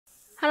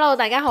Hello，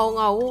 大家好，我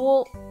係烏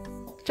烏。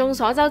眾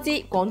所周知，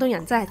廣東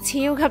人真係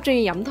超級中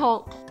意飲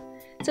湯。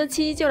這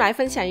期就來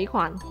分享一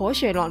款活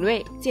血暖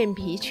胃、健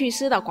脾祛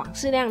濕的廣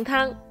式靓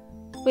湯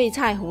——味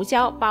菜胡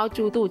椒煲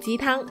豬肚雞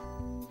湯。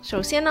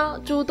首先呢，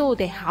豬肚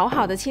得好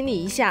好的清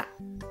理一下。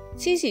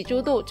清洗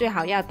豬肚最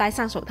好要戴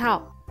上手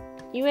套，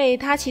因為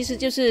它其實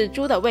就是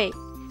豬的胃，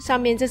上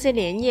面這些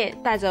連葉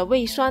帶着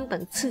胃酸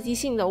等刺激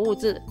性的物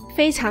質，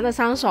非常的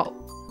傷手。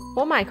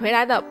我買回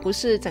來的不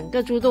是整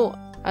個豬肚，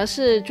而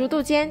是豬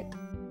肚尖。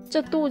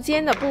這肚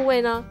尖的部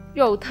位呢，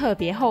肉特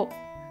別厚，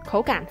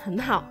口感很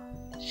好。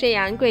雖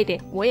然貴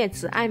點，我也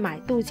只愛買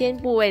肚尖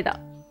部位的。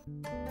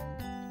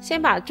先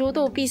把豬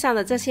肚壁上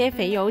的這些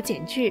肥油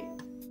剪去，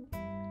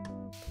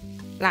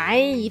來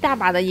一大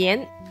把的鹽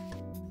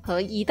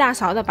和一大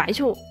勺的白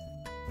醋。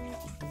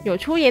有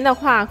粗鹽的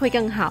話會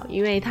更好，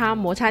因為它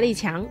摩擦力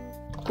強，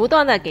不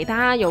斷的給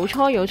它揉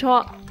搓揉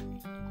搓。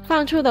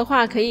放醋的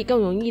話可以更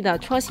容易的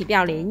搓洗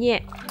掉連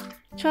葉。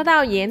搓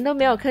到鹽都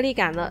沒有顆粒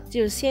感了，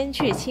就先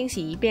去清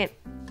洗一遍。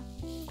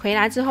回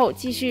來之後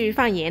繼續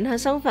放鹽和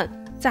生粉，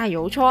再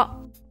揉搓。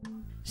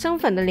生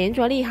粉的粘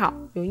着力好，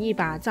容易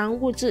把髒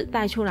物質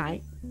帶出來。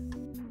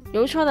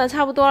揉搓的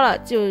差不多了，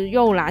就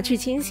又拿去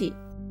清洗。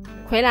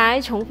回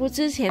來重複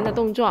之前的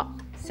動作，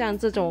像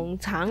這種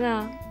腸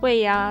啊、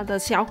胃啊的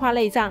消化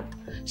內臟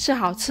是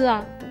好吃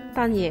啊，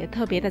但也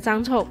特別的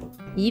髒臭，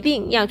一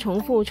定要重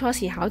複搓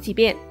洗好幾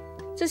遍。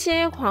這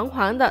些黃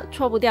黃的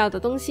搓不掉的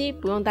東西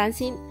不用擔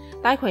心，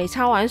待會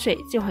焯完水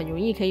就很容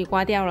易可以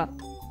刮掉了。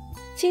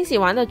清洗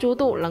完的豬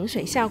肚冷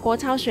水下鍋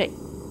焯水，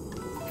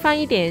放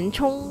一點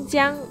蔥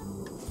薑，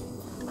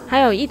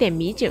還有一點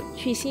米酒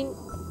去腥。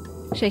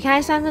水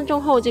開3分鐘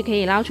後就可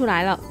以撈出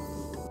來了，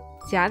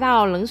夾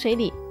到冷水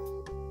裡。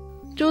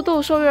豬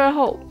肚受熱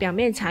後，表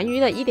面殘餘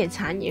的一點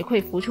殘也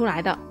會浮出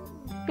來的，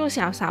用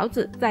小勺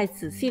子再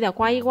仔細的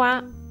刮一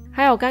刮。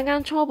還有剛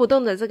剛搓不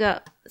動的這個，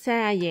現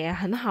在也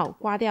很好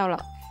刮掉了。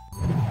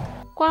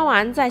刮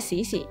完再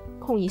洗洗，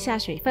控一下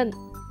水分。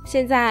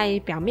現在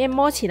表面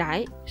摸起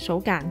來手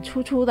感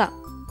粗粗的，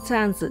這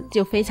樣子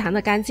就非常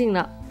的乾淨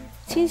了。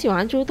清洗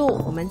完豬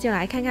肚，我們就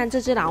來看看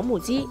這隻老母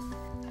雞。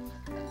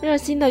熱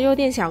心的肉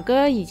店小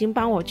哥已經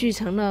幫我鋸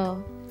成了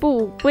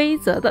不規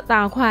則的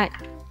大塊。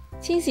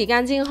清洗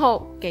乾淨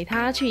後，給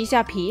它去一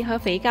下皮和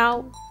肥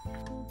膏。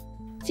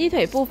雞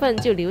腿部分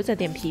就留着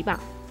點皮吧，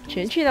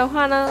全去的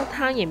話呢，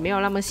湯也沒有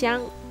那麼香。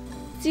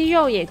雞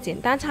肉也簡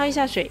單焯一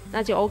下水，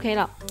那就 OK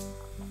了。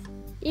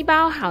一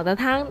煲好的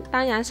湯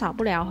當然少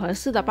不了合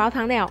適的煲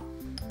湯料，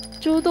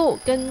豬肚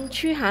跟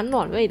驅寒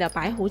暖胃的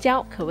白胡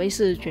椒可謂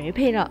是絕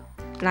配了。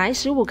來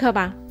15克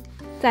吧，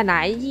再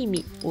來薏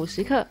米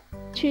50克，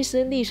去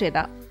濕利水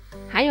的。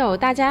還有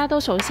大家都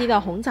熟悉的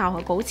紅棗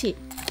和枸杞，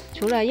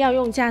除了藥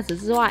用價值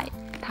之外，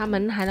它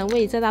們還能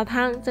為這道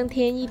湯增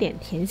添一點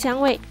甜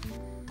香味。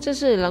這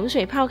是冷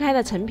水泡開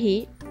的陳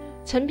皮，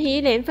陳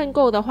皮年份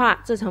夠的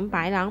話，這層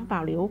白囊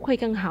保留會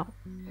更好。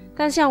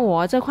但像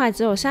我這塊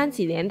只有3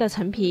幾年的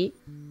陳皮，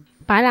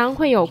白囊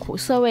會有苦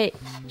澀味，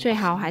最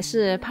好還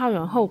是泡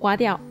軟後刮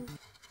掉。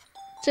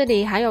這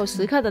裡還有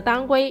10克的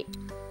當歸，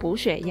補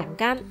血養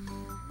肝。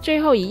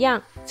最後一樣，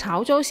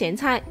潮州鹹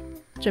菜，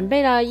準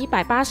備了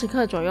180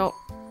克左右，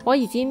我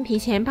已經提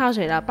前泡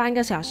水了半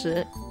個小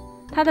時。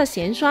它的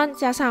鹹酸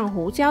加上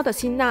胡椒的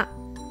辛辣，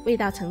味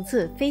道層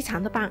次非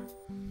常的棒。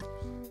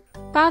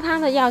煲湯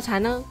的藥材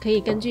呢，可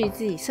以根據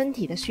自己身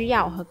體的需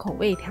要和口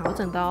味調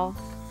整的哦。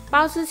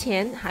煲之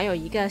前還有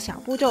一個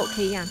小步驟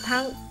可以讓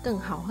湯更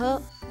好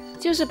喝，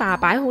就是把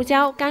白胡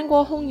椒乾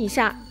鍋烘一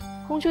下，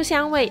烘出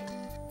香味，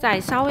再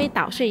稍微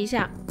搗碎一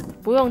下，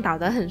不用搗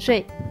得很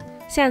碎，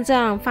像這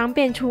樣方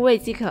便出味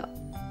即可。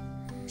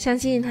相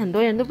信很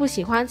多人都不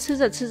喜歡吃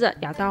着吃着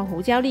咬到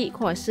胡椒粒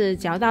或者是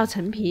嚼到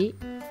陳皮，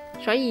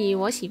所以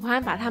我喜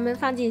歡把它們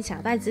放進小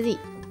袋子裡。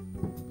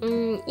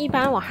一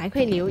般我還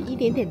會留一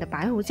點點的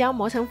白胡椒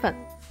磨成粉，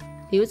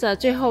留着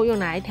最後用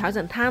來調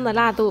整湯的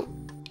辣度。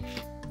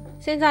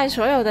現在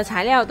所有的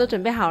材料都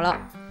準備好了，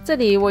這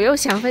裡我又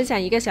想分享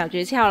一個小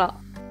訣竅了。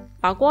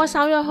把鍋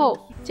燒熱後，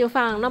就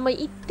放那麼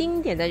一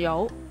丁點的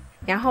油，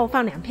然後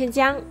放2片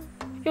薑，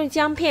用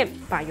薑片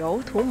把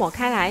油塗抹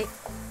開來，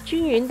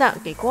均勻的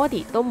給鍋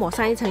底都抹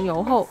上一層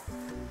油後，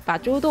把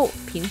豬肚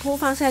平鋪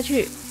放下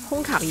去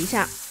烘烤一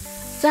下。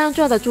這樣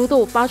做的豬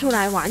肚煲出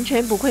來完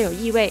全不會有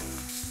異味，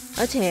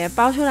而且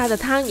煲出來的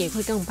湯也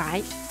會更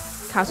白。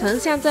烤成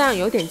像這樣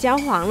有點焦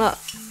黃了，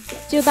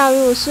就倒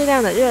入適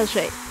量的熱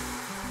水，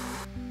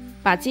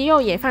把雞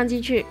肉也放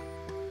進去，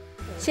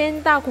先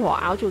大火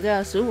熬煮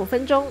個15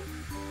分鐘。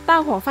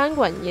大火翻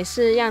滾也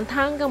是讓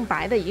湯更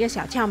白的一個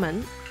小竅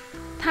門。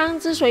湯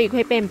之所以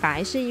會變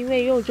白，是因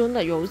為肉中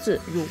的油脂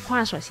乳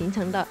化所形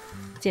成的。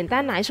簡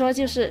單來說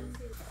就是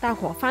大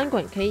火翻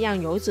滾可以讓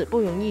油脂不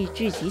容易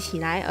聚集起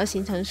來而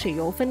形成水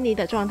油分離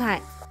的狀態。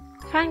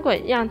翻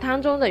滾讓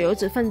湯中的油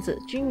脂分子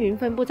均勻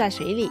分布在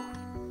水裡，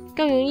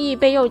更容易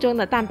被肉中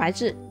的蛋白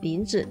質、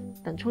磷脂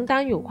等充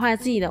當乳化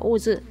劑的物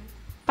質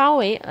包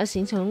圍而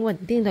形成穩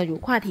定的乳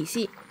化體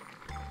系。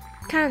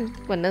看，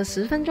滾了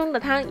10分鐘的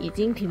湯已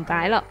經挺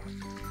白了，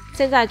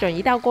現在轉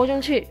移到鍋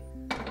中去。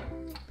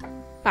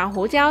把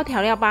胡椒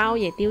调料包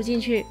也丢进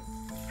去，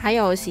还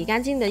有洗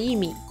干净的薏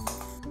米，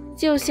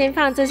就先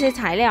放这些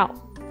材料，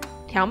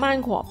调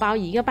慢火煲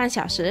1个半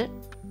小时。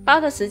煲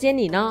的时间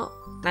里呢，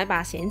来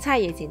把咸菜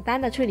也简单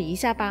的处理一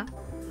下吧。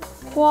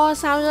锅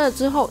烧热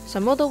之后，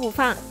什么都不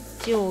放，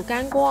就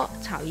干锅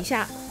炒一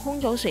下，烘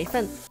走水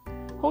分，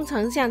烘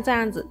成像这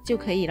样子就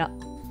可以了。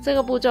这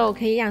个步骤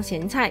可以让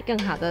咸菜更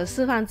好的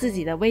释放自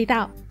己的味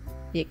道，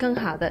也更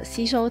好的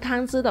吸收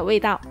汤汁的味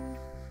道。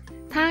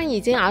汤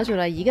已经熬煮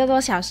了1个多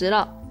小时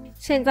了，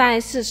现在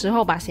是时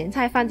候把咸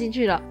菜放进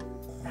去了，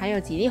还有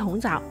几粒红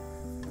枣。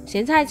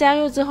咸菜加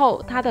入之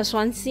后，它的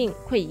酸性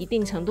会一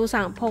定程度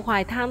上破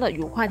坏汤的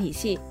乳化体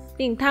系，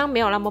令汤没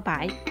有那么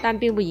白，但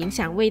并不影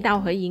响味道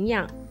和营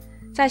养。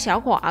在小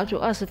火熬煮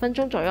20分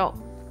钟左右。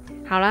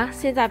好了，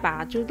现在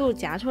把猪肚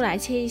夹出来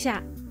切一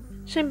下，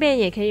顺便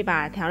也可以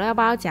把调料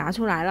包夹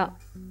出来了。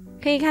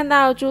可以看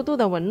到猪肚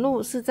的纹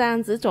路是这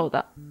样子走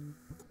的，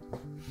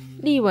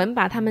立纹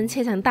把它们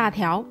切成大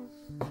条，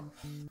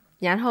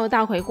然后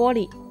倒回锅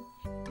里，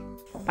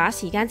把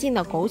洗干净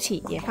的枸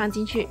杞也放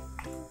进去，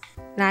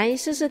来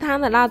试试汤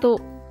的辣度。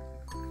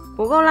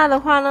不够辣的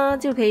话呢，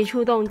就可以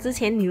出动之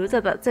前留着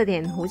的这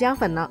点胡椒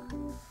粉了。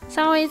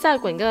稍微再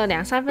滚个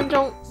2-3分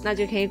钟，那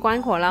就可以关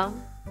火了。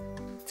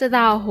这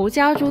道胡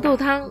椒猪肚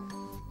汤，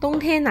冬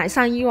天来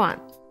上一碗，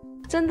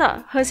真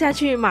的喝下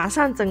去马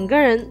上整个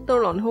人都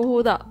暖乎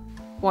乎的。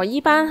我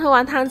一般喝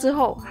完汤之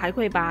后，还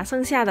会把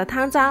剩下的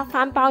汤渣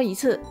翻煲一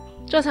次，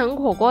做成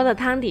火锅的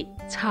汤底，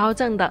超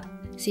正的。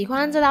喜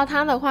欢这道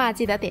汤的话，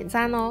记得点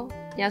赞哦。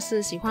要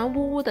是喜欢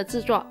乌乌的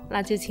制作，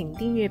那就请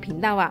订阅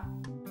频道吧。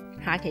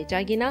下期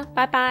再見啦，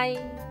拜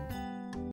拜。